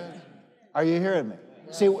 Amen. Are you hearing me?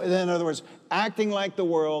 See, in other words, acting like the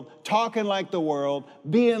world, talking like the world,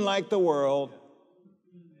 being like the world,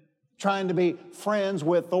 trying to be friends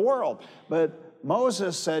with the world. But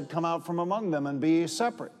Moses said, come out from among them and be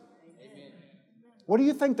separate. Amen. What do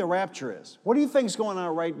you think the rapture is? What do you think is going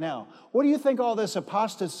on right now? What do you think all this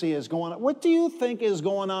apostasy is going on? What do you think is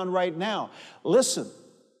going on right now? Listen,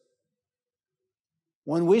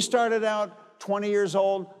 when we started out 20 years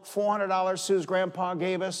old, $400 Sue's grandpa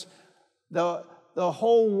gave us, the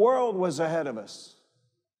whole world was ahead of us.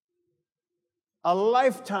 A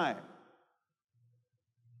lifetime.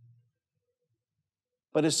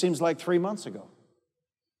 But it seems like 3 months ago.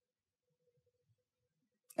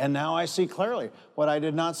 And now I see clearly what I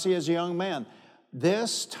did not see as a young man.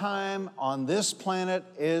 This time on this planet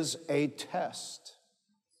is a test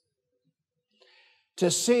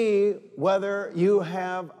to see whether you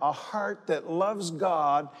have a heart that loves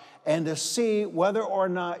God and to see whether or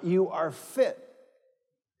not you are fit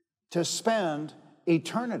to spend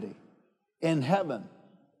eternity in heaven,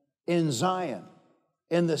 in Zion,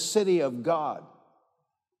 in the city of God.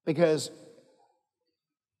 Because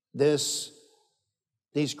these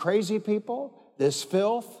crazy people, this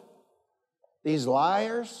filth, these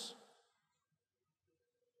liars,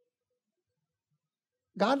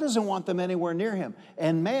 God doesn't want them anywhere near him.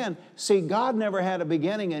 And man, see, God never had a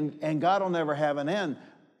beginning and God will never have an end.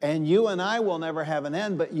 And you and I will never have an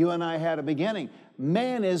end, but you and I had a beginning.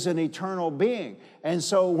 Man is an eternal being. And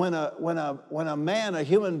so when a man, a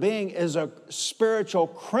human being, is a spiritual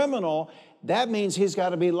criminal, that means he's got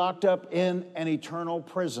to be locked up in an eternal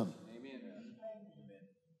prison. Amen.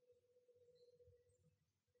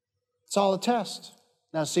 It's all a test.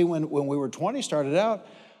 Now, see, when we were 20, started out,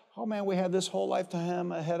 oh man, we had this whole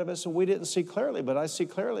lifetime ahead of us and we didn't see clearly, but I see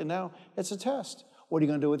clearly now. It's a test. What are you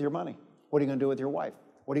going to do with your money? What are you going to do with your wife?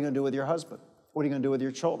 What are you going to do with your husband? What are you going to do with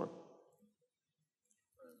your children?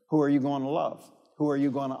 Who are you going to love? Who are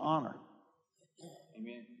you going to honor?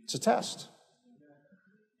 Amen. It's a test.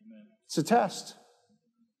 Amen. It's a test.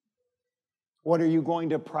 What are you going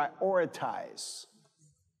to prioritize?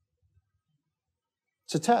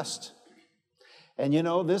 It's a test. And you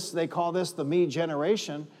know, they call this the me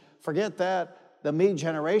generation. Forget that. The me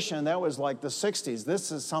generation, that was like the 60s.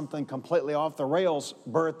 This is something completely off the rails,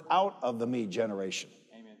 birthed out of the me generation.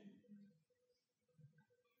 Amen.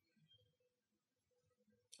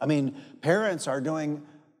 I mean, parents are doing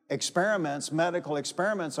experiments, medical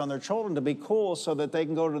experiments on their children to be cool so that they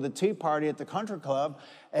can go to the tea party at the country club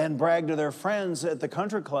and brag to their friends at the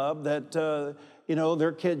country club that,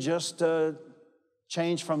 their kid just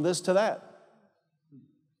changed from this to that.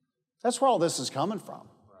 That's where all this is coming from.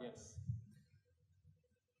 Yes.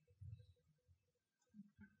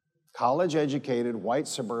 College-educated, white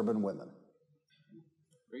suburban women.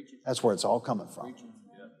 That's where it's all coming from.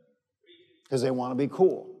 Because they want to be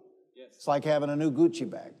cool. Yes. It's like having a new Gucci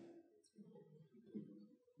bag.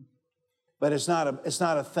 But it's not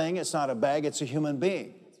a thing, it's not a bag, it's a human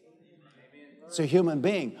being. It's a human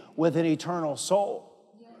being with an eternal soul.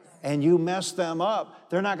 And you mess them up,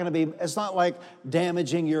 they're not going to be, it's not like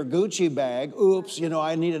damaging your Gucci bag. Oops,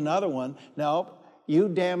 I need another one. No, you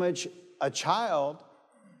damage a child,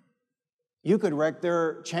 you could wreck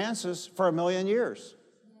their chances for 1,000,000 years.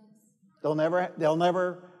 They'll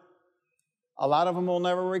never, a lot of them will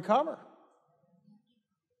never recover.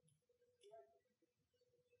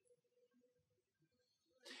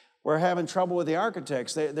 We're having trouble with the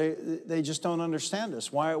architects. They just don't understand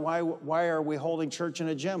us. Why are we holding church in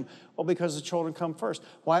a gym? Well, because the children come first.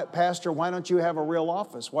 Pastor, why don't you have a real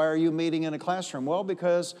office? Why are you meeting in a classroom? Well,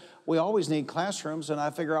 because we always need classrooms, and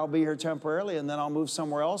I figure I'll be here temporarily, and then I'll move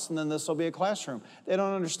somewhere else, and then this will be a classroom. They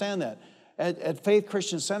don't understand that. At Faith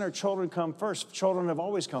Christian Center, children come first. Children have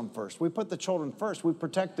always come first. We put the children first. We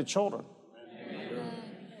protect the children. Amen.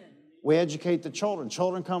 We educate the children.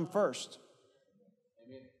 Children come first.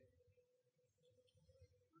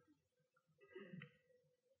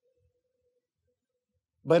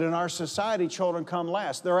 But in our society, children come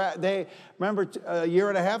last. Remember a year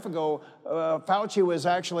and a half ago, Fauci was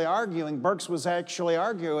actually arguing, Birx was actually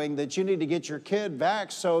arguing that you need to get your kid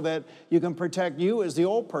vaxxed so that you can protect you as the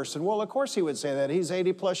old person. Well, of course he would say that. He's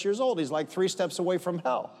 80 plus years old. He's like 3 steps away from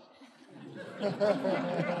hell.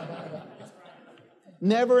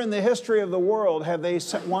 Never in the history of the world have they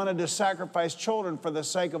wanted to sacrifice children for the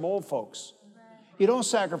sake of old folks. You don't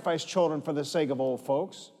sacrifice children for the sake of old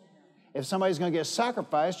folks. If somebody's going to get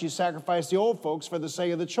sacrificed, you sacrifice the old folks for the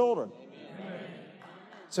sake of the children. Amen.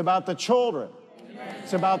 It's about the children. Amen.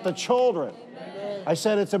 It's about the children. Amen. I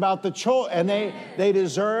said it's about the children. And they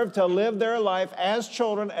deserve to live their life as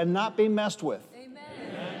children and not be messed with. Amen.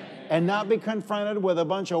 And not be confronted with a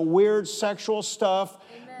bunch of weird sexual stuff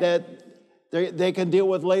that they can deal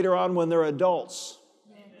with later on when they're adults.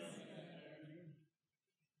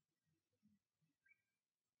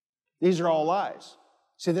 These are all lies.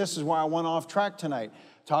 See, this is why I went off track tonight,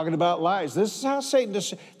 talking about lies. This is how Satan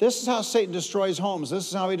destroys homes. This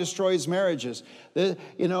is how he destroys marriages.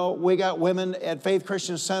 We got women at Faith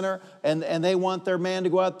Christian Center, and they want their man to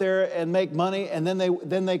go out there and make money, and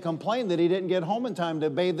then they complain that he didn't get home in time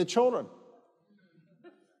to bathe the children.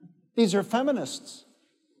 These are feminists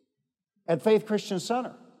at Faith Christian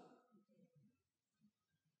Center.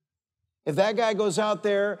 If that guy goes out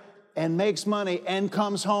there and makes money and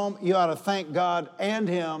comes home, you ought to thank God and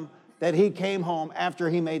him that he came home after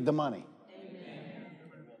he made the money. Amen.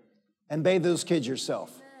 And bathe those kids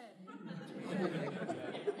yourself.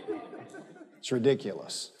 It's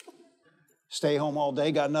ridiculous. Stay home all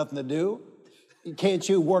day, got nothing to do. Can't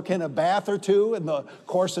you work in a bath or two in the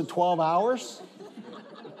course of 12 hours?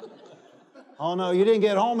 Oh no, you didn't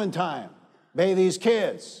get home in time. Bathe these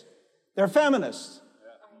kids. They're feminists.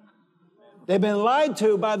 They've been lied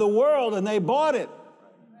to by the world and they bought it.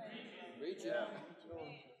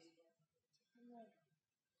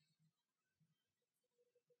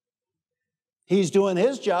 He's doing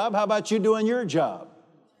his job. How about you doing your job?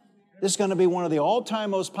 This is going to be one of the all-time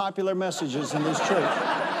most popular messages in this church.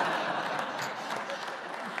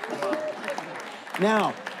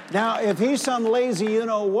 Now, if he's some lazy,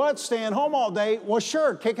 staying home all day, well,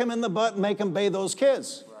 sure, kick him in the butt and make him bathe those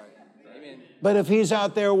kids. But if he's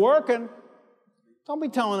out there working, don't be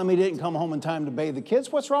telling him he didn't come home in time to bathe the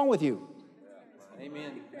kids. What's wrong with you?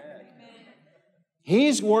 Amen.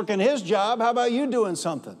 He's working his job. How about you doing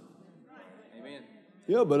something? Amen.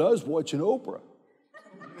 Yeah, but I was watching Oprah.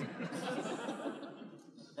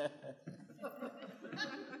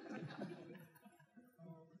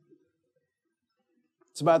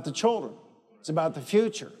 It's about the children. It's about the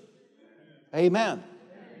future. Amen.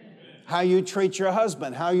 How you treat your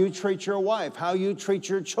husband, how you treat your wife, how you treat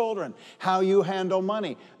your children, how you handle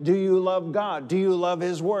money. Do you love God? Do you love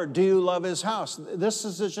His Word? Do you love His house? This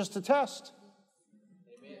is just a test.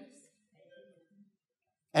 Amen.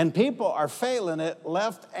 And people are failing it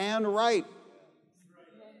left and right.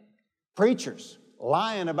 Preachers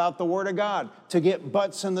lying about the Word of God to get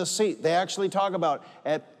butts in the seat. They actually talk about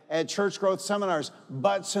at church growth seminars,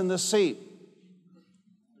 butts in the seat.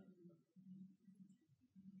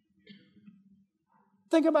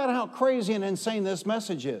 Think about how crazy and insane this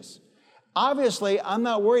message is. Obviously, I'm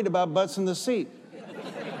not worried about butts in the seat.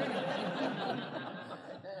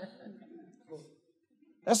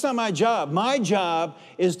 That's not my job. My job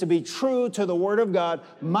is to be true to the Word of God.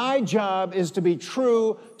 My job is to be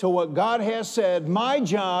true to what God has said. My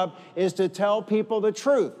job is to tell people the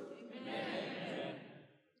truth. Amen.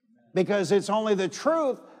 Because it's only the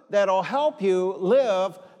truth that'll help you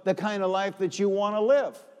live the kind of life that you want to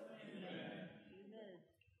live.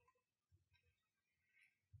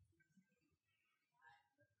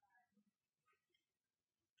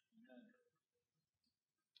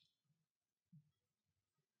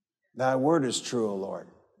 Thy word is true, O Lord.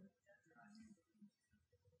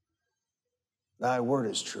 Thy word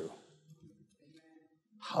is true.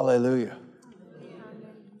 Hallelujah.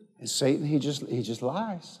 And Satan, he just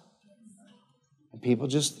lies. And people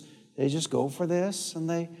they just go for this and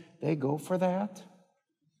they go for that.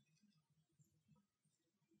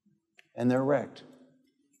 And they're wrecked.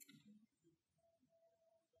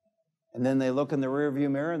 And then they look in the rearview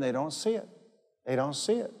mirror and they don't see it. They don't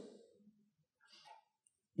see it.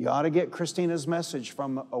 You ought to get Christina's message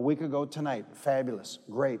from a week ago tonight. Fabulous.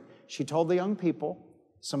 Great. She told the young people,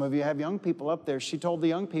 some of you have young people up there, she told the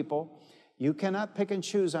young people, you cannot pick and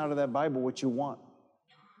choose out of that Bible what you want.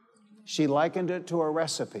 She likened it to a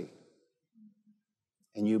recipe.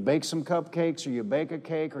 And you bake some cupcakes, or you bake a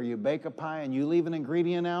cake, or you bake a pie, and you leave an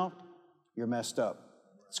ingredient out, you're messed up.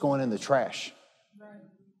 It's going in the trash.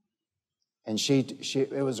 And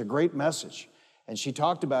it was a great message. And she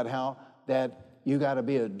talked about how that you got to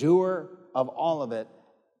be a doer of all of it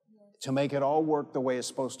to make it all work the way it's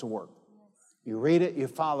supposed to work. You read it, you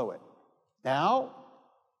follow it. Now,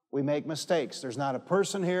 we make mistakes. There's not a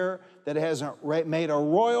person here that hasn't made a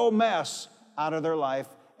royal mess out of their life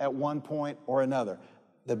at one point or another.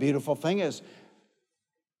 The beautiful thing is,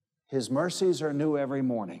 His mercies are new every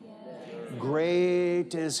morning.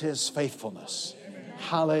 Great is His faithfulness.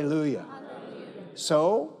 Hallelujah.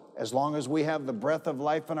 So, as long as we have the breath of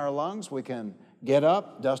life in our lungs, we can get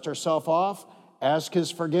up, dust ourselves off, ask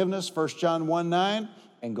His forgiveness, 1 John 1:9,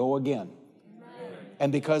 and go again. Amen.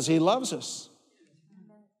 And because He loves us,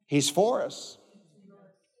 He's for us.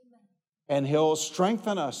 And He'll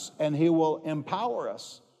strengthen us, and He will empower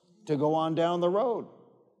us to go on down the road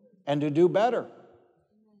and to do better.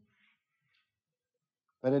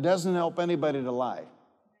 But it doesn't help anybody to lie.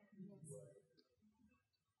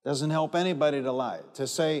 Doesn't help anybody to lie. To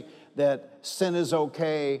say that sin is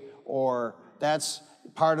okay, or that's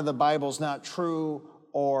part of the Bible's not true,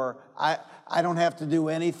 or I don't have to do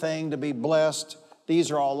anything to be blessed. These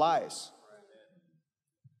are all lies.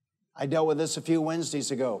 I dealt with this a few Wednesdays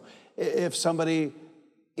ago. If somebody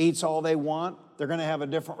eats all they want, they're going to have a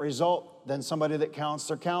different result than somebody that counts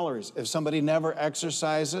their calories. If somebody never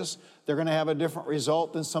exercises, they're going to have a different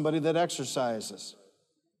result than somebody that exercises.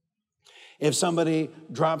 If somebody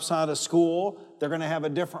drops out of school, they're going to have a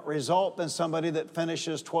different result than somebody that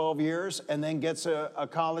finishes 12 years and then gets a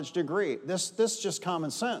college degree. This is just common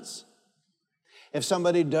sense. If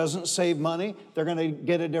somebody doesn't save money, they're going to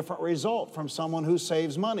get a different result from someone who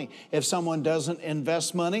saves money. If someone doesn't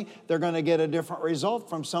invest money, they're going to get a different result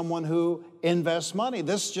from someone who invests money.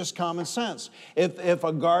 This is just common sense. If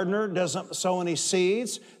a gardener doesn't sow any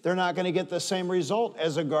seeds, they're not going to get the same result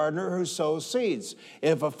as a gardener who sows seeds.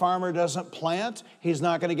 If a farmer doesn't plant, he's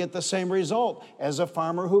not going to get the same result as a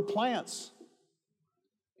farmer who plants.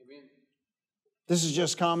 Amen. This is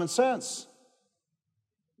just common sense.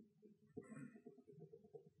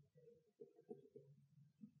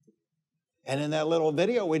 And in that little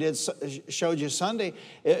video we showed you Sunday,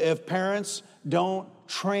 if parents don't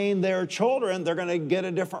train their children, they're going to get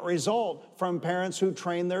a different result from parents who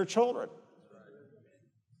train their children.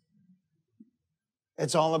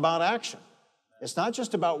 It's all about action. It's not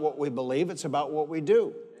just about what we believe, it's about what we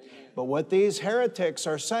do. But what these heretics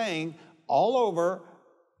are saying all over,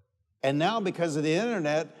 and now because of the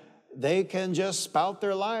internet, they can just spout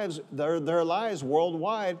their lies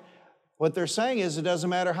worldwide. What they're saying is it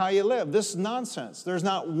doesn't matter how you live. This is nonsense. There's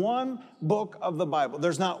not one book of the Bible.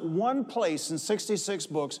 There's not one place in 66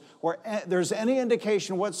 books where there's any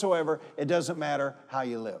indication whatsoever it doesn't matter how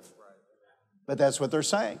you live. But that's what they're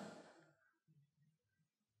saying.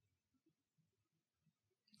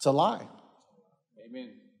 It's a lie.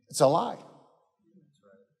 Amen. It's a lie.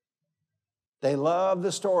 They love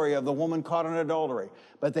the story of the woman caught in adultery,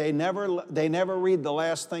 but they never read the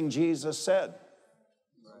last thing Jesus said.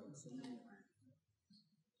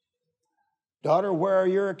 Daughter, where are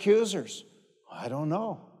your accusers? I don't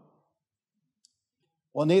know.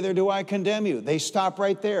 Well, neither do I condemn you. They stop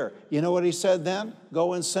right there. You know what he said then?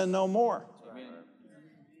 Go and sin no more. Amen.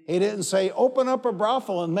 He didn't say, open up a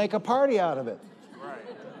brothel and make a party out of it. Right.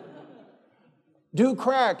 Do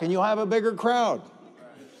crack and you'll have a bigger crowd.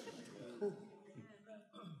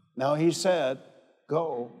 No, he said,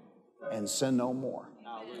 go and sin no more.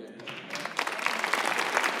 Hallelujah.